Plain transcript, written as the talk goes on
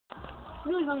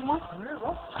New Year's more.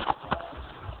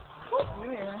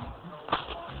 New Year.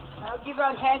 I'll give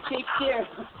out handshakes here.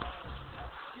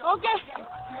 Okay.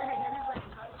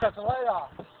 Cut the light off.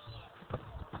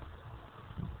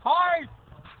 Hard!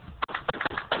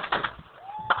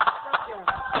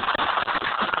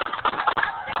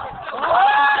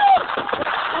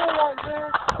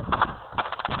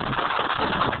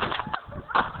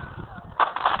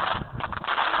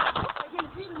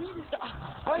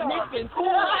 I missed it. I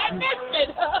missed it.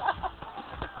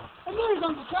 I knew he was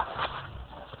on the truck.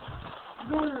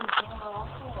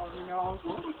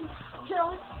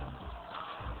 Chilling.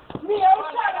 Me, I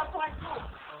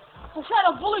shot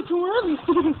a bullet too early.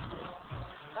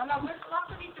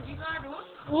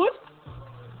 What?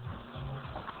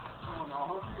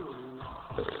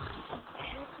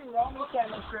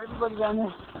 Everybody's on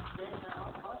there.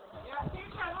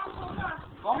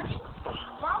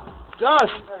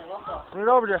 Josh! Put it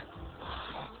over there.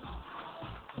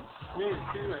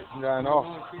 Yeah, I know.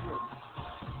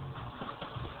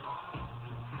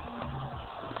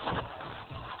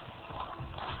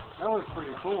 That was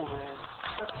pretty cool, man.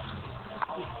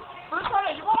 First time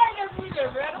I never been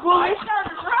there, man. I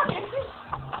started running.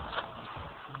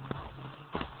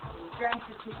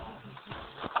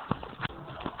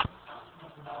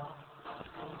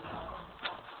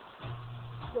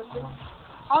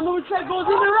 I don't know which side goes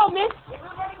in the road, man.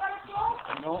 Everybody got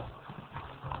a No.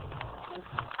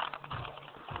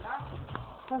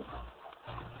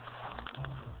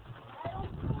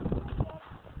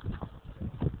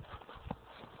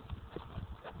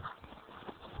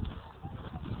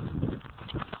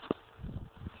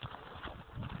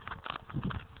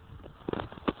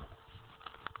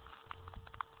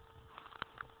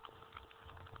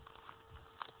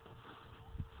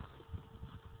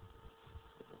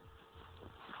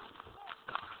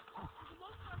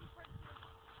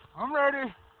 I'm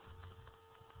ready.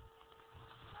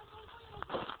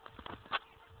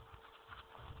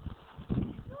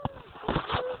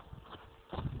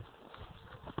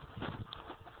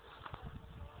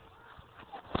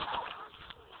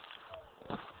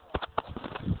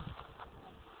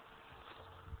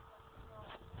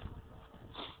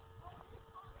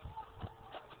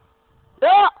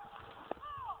 Yeah.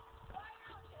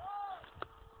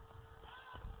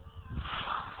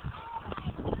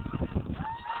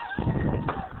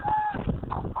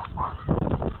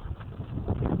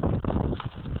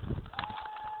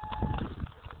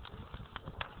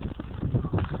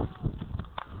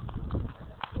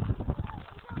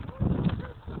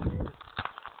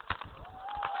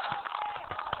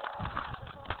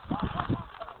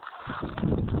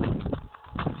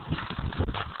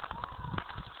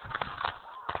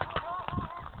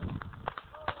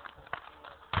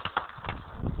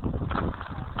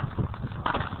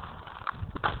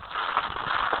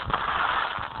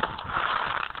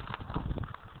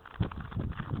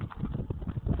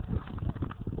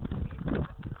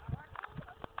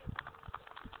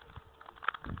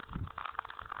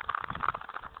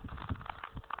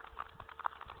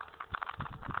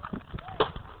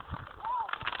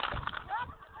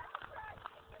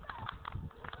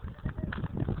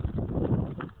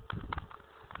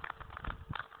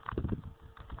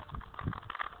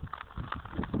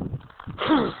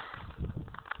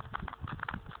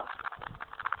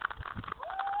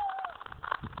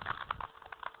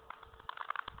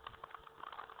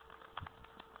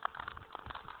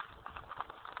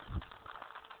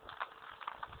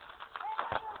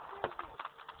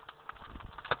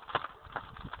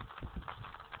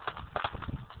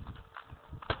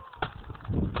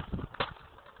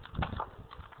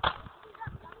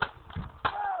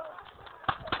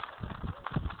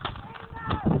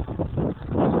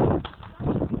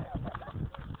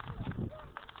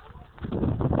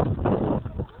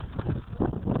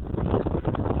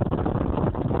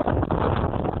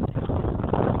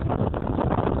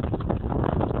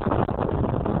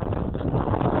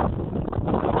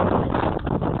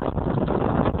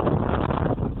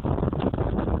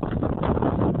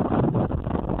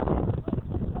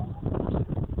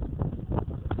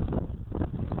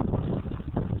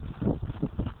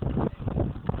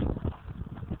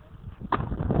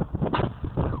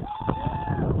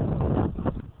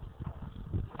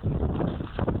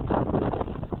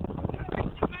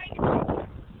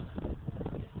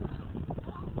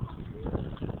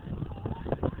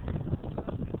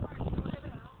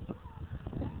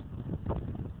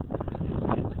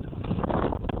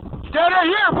 Get it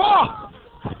here, ball!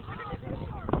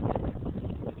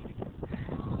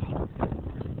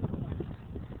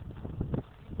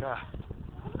 Yeah.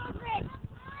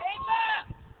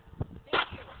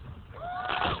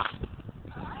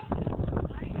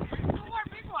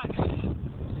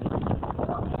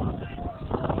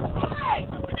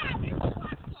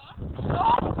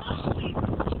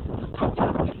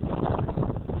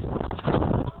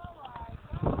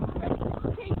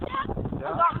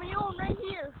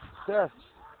 this?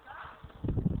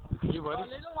 You buddy?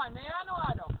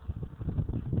 Ano?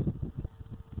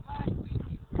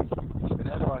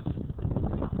 That one.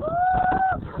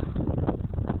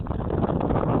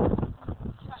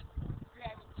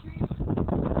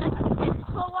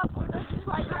 Pull up with us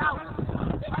right now.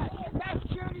 That's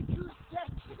surely too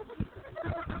sick.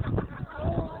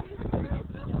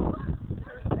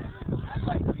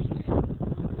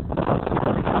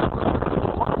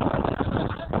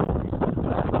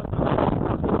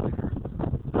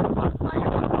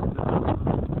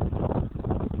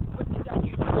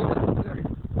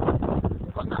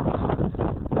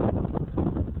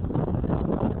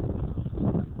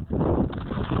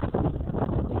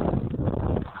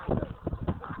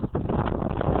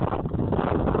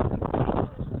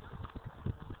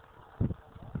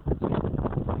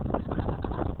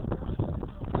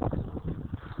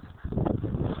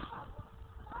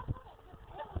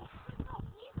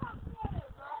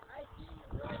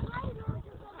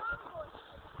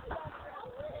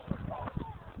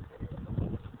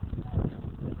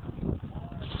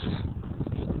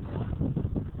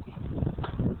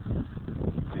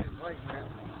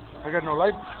 I got no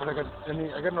light, but I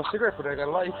got no cigarette, but I got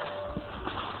a light.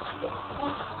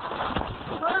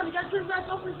 Hold on, we got to turn back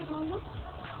over to Congo.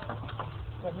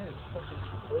 Hey,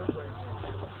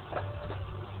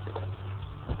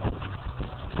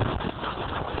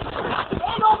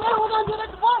 no, man, hold on, get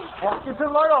at the bottom. Well, keep the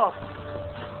light off.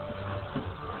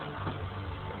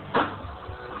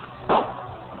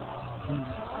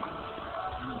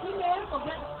 Hey, man,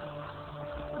 okay.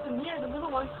 Put them here, the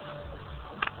middle one.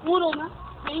 Uno, man.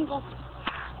 Bingo.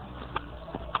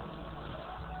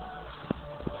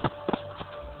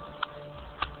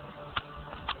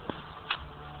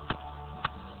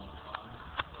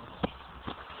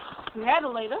 We had it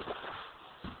later.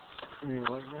 You mean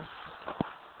like that?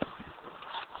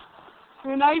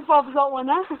 And now you pops out one,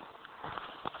 huh?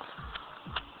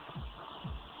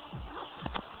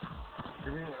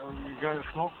 You got a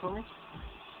smoke for me?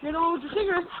 You know, with the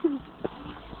cigarette.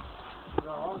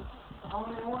 No. How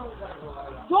many more we got to go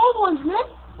light up? Those ones, man.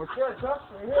 What's that, Chuck?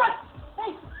 Right here. Chuck,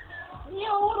 hey.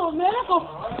 Yeah, hold on, man. Let's go.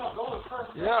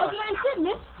 Yeah. Look at that shit,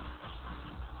 man.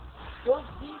 Those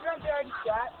these right there already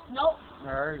shot. Nope.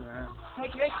 Alright, man. Hey,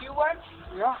 can I do one?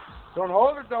 Yeah. Don't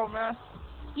hold it though, man.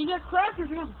 You got crackers,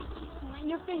 man. Right in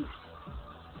your face.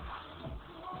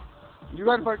 You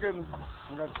got fucking.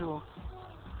 I got two.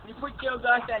 You put Joe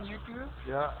Gosh on YouTube?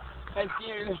 Yeah. I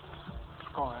see it.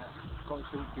 Go on. Go to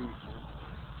the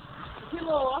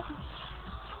Kilo.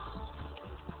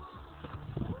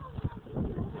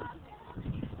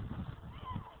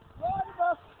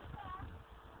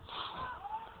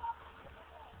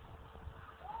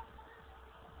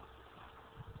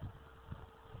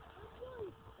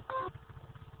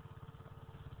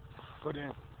 Put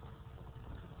in.